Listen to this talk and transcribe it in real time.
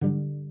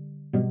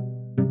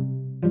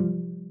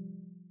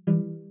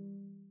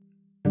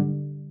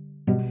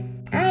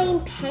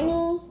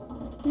Penny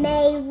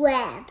May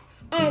Webb,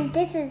 and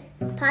this is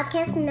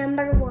podcast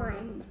number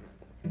 1.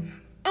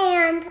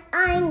 And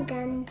I'm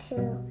going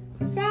to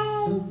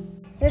say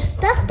there's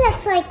stuff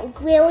that's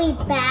like really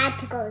bad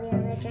to go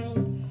down the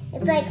drain.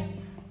 It's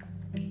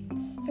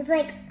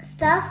like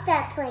stuff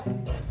that's like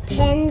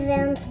pens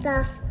and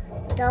stuff.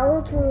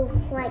 Those will,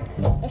 like,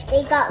 if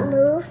they got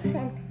loose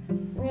and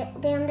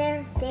went down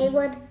there, they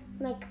would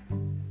like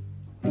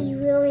be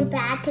really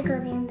bad to go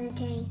down the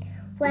drain.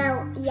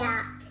 Well,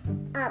 yeah.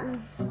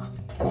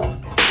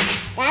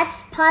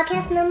 That's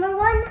podcast number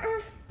 1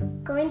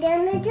 of going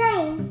down the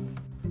drain.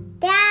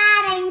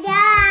 Dad, I'm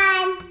done.